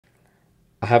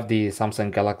I have the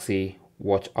Samsung Galaxy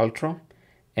Watch Ultra,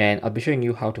 and I'll be showing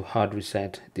you how to hard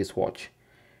reset this watch.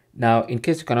 Now, in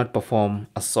case you cannot perform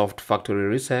a soft factory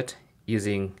reset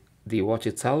using the watch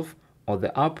itself or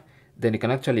the app, then you can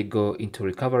actually go into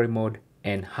recovery mode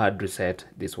and hard reset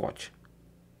this watch.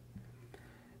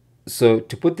 So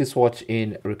to put this watch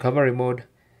in recovery mode,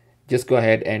 just go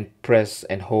ahead and press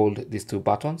and hold these two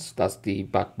buttons. That's the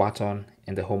back button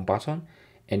and the home button.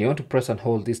 And you want to press and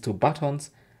hold these two buttons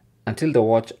until the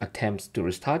watch attempts to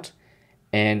restart,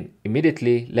 and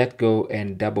immediately let go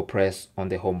and double press on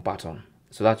the home button.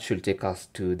 So that should take us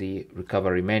to the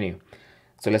recovery menu.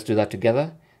 So let's do that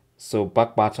together. So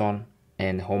back button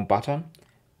and home button.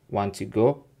 Once you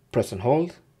go, press and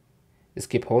hold. Just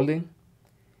keep holding.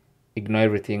 Ignore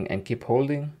everything and keep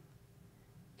holding.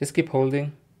 Just keep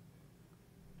holding.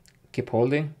 Keep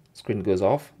holding. Screen goes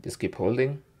off. Just keep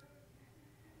holding.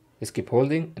 Just keep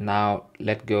holding. Now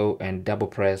let go and double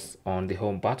press on the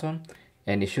home button,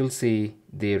 and you should see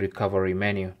the recovery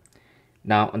menu.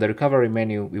 Now on the recovery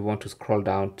menu, we want to scroll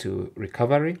down to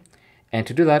recovery, and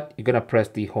to do that, you're gonna press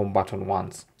the home button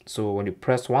once. So when you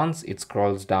press once, it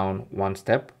scrolls down one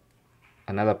step.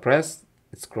 Another press,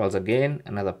 it scrolls again.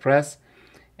 Another press,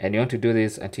 and you want to do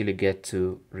this until you get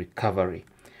to recovery.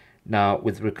 Now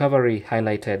with recovery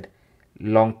highlighted,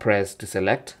 long press to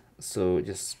select. So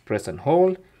just press and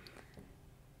hold,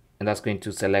 and that's going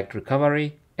to select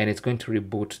recovery, and it's going to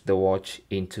reboot the watch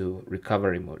into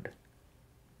recovery mode.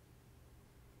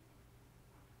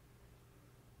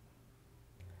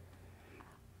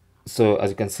 So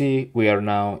as you can see, we are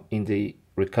now in the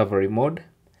recovery mode,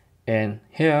 and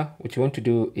here what you want to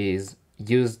do is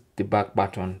use the back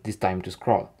button this time to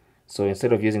scroll. So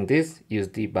instead of using this, use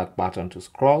the back button to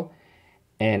scroll,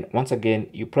 and once again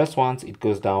you press once, it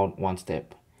goes down one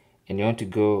step, and you want to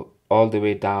go all the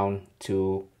way down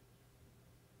to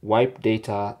wipe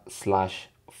data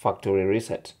 / factory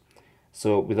reset.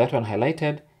 So with that one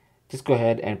highlighted, just go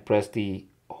ahead and press the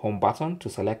home button to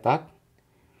select that,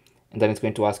 and then it's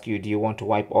going to ask you, do you want to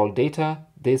wipe all data?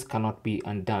 This cannot be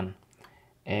undone.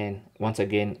 And once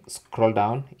again, scroll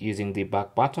down using the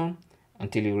back button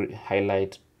until you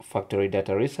highlight factory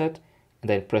data reset, and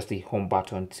then press the home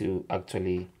button to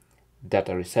actually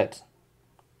data reset.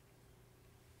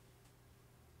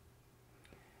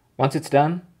 Once it's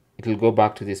done, it will go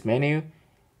back to this menu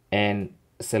and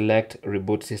select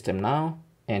reboot system now,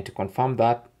 and to confirm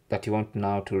that you want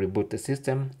now to reboot the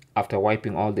system after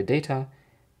wiping all the data,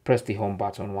 press the home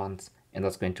button once, and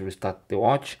that's going to restart the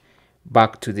watch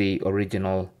back to the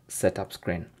original setup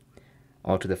screen,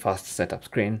 or to the first setup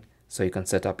screen, so you can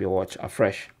set up your watch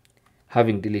afresh,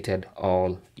 having deleted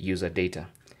all user data.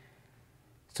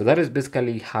 So that is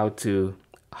basically how to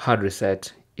hard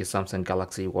reset your Samsung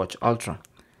Galaxy Watch Ultra.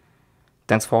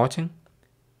 Thanks for watching.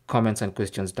 Comments and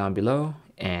questions down below,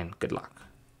 and good luck.